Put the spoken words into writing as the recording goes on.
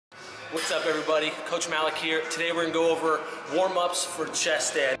What's up, everybody? Coach Malik here. Today we're gonna go over warm-ups for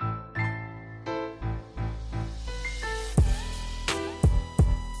chest day. I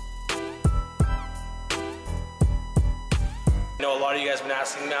know a lot of you guys have been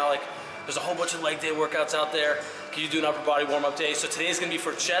asking Malik, there's a whole bunch of leg day workouts out there. Can you do an upper body warm-up day? So today is gonna be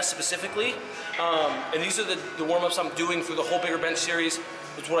for chest specifically. And these are the warm-ups I'm doing through the whole bigger bench series.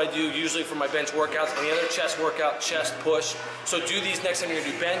 It's what I do usually for my bench workouts. Any other chest workout, chest push. So do these next time you're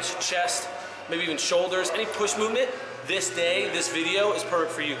gonna do bench, chest, maybe even shoulders, any push movement. This day, this video is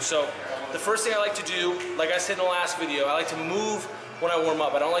perfect for you. So the first thing I like to do, like I said in the last video, I like to move when I warm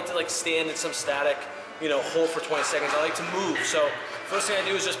up. I don't like to stand in some static, hold for 20 seconds. I like to move. So first thing I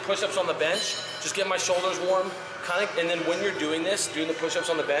do is just push-ups on the bench, just get my shoulders warm, and then when you're doing this, doing the push-ups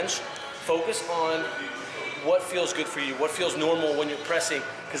on the bench, focus on what feels good for you, what feels normal when you're pressing,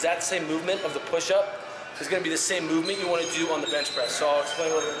 because that same movement of the push-up is going to be the same movement you want to do on the bench press. So I'll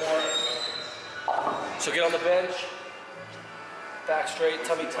explain a little bit more. So get on the bench, back straight,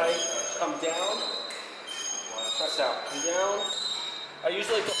 tummy tight, come down, press out, come down. I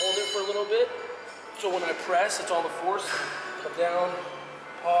usually like to hold it for a little bit, so when I press, it's all the force. Come down,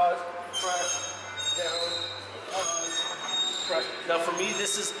 pause, press, down, pause, press. Now for me,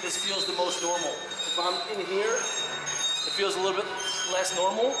 this feels the most normal. If I'm in here, it feels a little bit less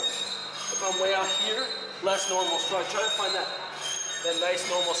normal. If I'm way out here, less normal. So I try to find that nice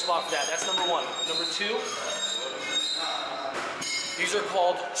normal spot for that. That's number one. Number two, these are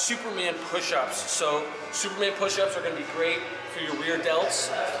called Superman push-ups. So Superman push-ups are gonna be great for your rear delts.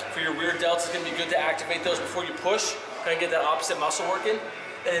 For your rear delts, it's gonna be good to activate those before you push, kind of get that opposite muscle working.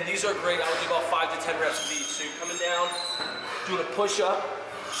 And these are great. I would do about 5 to 10 reps of these. So you're coming down, doing a push-up,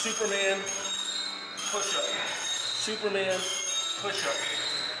 Superman, push-up, Superman, push-up,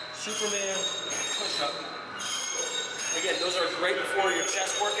 Superman, push-up. Again, those are great before your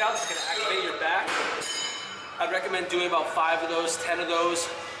chest workout. It's gonna activate your back. I'd recommend doing about 5 of those, 10 of those.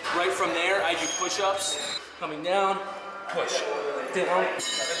 Right from there, I do push-ups. Coming down, push, down. You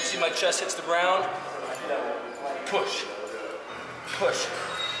see my chest hits the ground, push, push.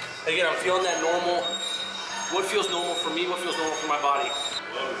 Again, I'm feeling that normal, what feels normal for me, what feels normal for my body.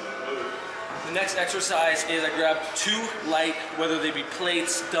 The next exercise is I grab 2 light, whether they be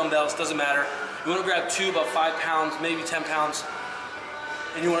plates, dumbbells, doesn't matter. You wanna grab 2, about 5 pounds, maybe 10 pounds,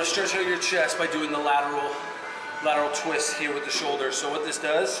 and you wanna stretch out your chest by doing the lateral twist here with the shoulders. So what this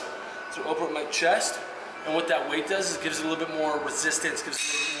does is open up my chest, and what that weight does is gives it a little bit more resistance, gives it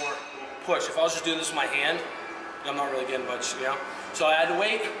a little bit more push. If I was just doing this with my hand, I'm not really getting much, So I add the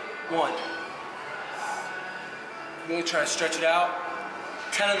weight, 1. Really try to stretch it out.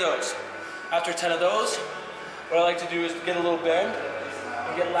 10 of those. After 10 of those, what I like to do is get a little bend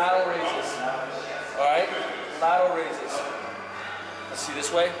and get lateral raises. All right, lateral raises. Let's see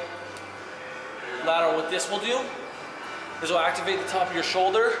this way. Lateral, what this will do is it'll activate the top of your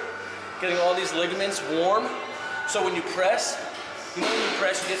shoulder, getting all these ligaments warm. So when you press, when you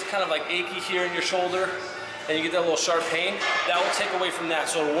press, you get kind of achy here in your shoulder, and you get that little sharp pain. That will take away from that.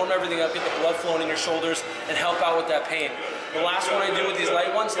 So it'll warm everything up, get the blood flowing in your shoulders, and help out with that pain. The last one I do with these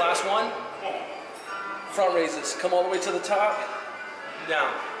light ones, last one, front raises. Come all the way to the top,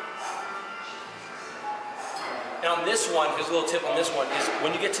 down. And on this one, here's a little tip on this one, is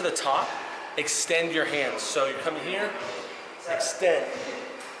when you get to the top, extend your hands. So you're coming here, extend.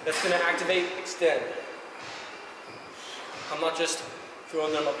 That's gonna activate, extend. I'm not just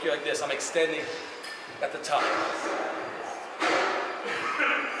throwing them up here like this, I'm extending at the top.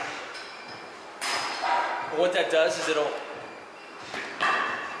 And what that does is it'll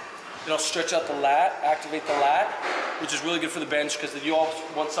stretch out the lat, activate the lat, which is really good for the bench because you all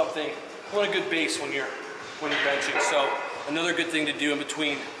want a good base when you're benching. So another good thing to do in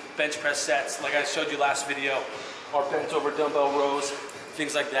between bench press sets, like I showed you last video, are bent over dumbbell rows,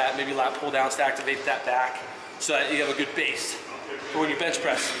 things like that, maybe lat pull downs to activate that back so that you have a good base for when you bench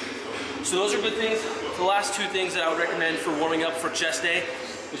press. So those are good things. The last 2 things that I would recommend for warming up for chest day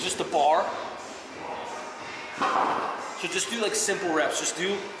is just the bar. So just do simple reps. Just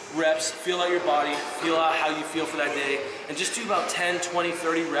do reps, feel out your body, feel out how you feel for that day, and just do about 10, 20,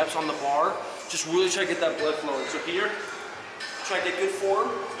 30 reps on the bar. Just really try to get that blood flowing. So here, try to get good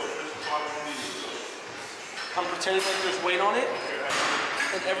form. I'm pretending like there's weight on it,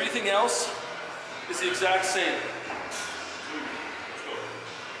 and everything else is the exact same.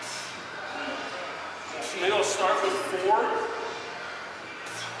 So maybe I'll start with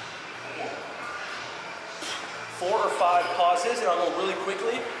 4 or 5 pauses, and I'll go really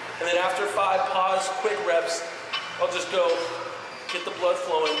quickly. And then after 5 pause, quick reps, I'll just go get the blood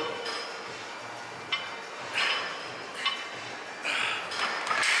flowing.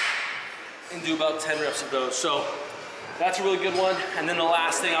 and do about 10 reps of those. So that's a really good one. And then the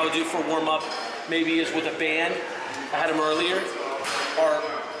last thing I would do for warm up maybe is with a band. I had them earlier, or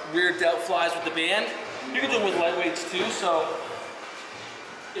rear delt flies with the band. You can do them with light weights too. So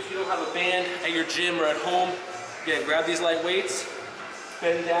if you don't have a band at your gym or at home, again, grab these light weights,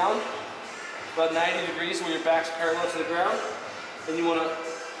 bend down about 90 degrees so your back's parallel to the ground, and you want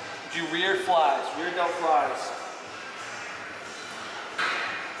to do rear flies, rear delt flies.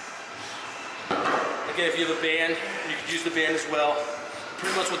 Again, if you have a band, you can use the band as well.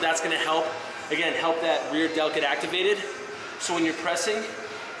 Pretty much what that's going to help, again, help that rear delt get activated. So when you're pressing,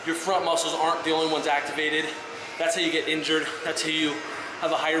 your front muscles aren't the only ones activated. That's how you get injured. That's how you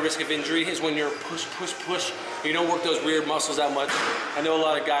have a higher risk of injury, is when you're push, push, push. You don't work those rear muscles that much. I know a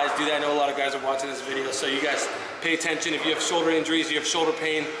lot of guys do that. I know a lot of guys are watching this video. So you guys pay attention. If you have shoulder injuries, you have shoulder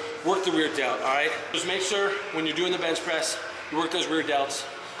pain, work the rear delt, all right? Just make sure when you're doing the bench press, you work those rear delts.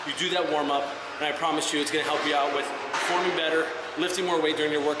 You do that warm up, and I promise you it's gonna help you out with performing better, lifting more weight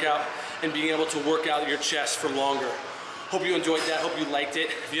during your workout, and being able to work out your chest for longer. Hope you enjoyed that, hope you liked it.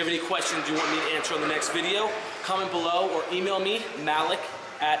 If you have any questions you want me to answer on the next video, comment below or email me,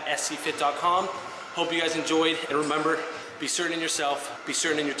 malik@scfit.com. Hope you guys enjoyed, and remember, be certain in yourself, be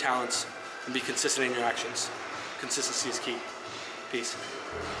certain in your talents, and be consistent in your actions. Consistency is key. Peace.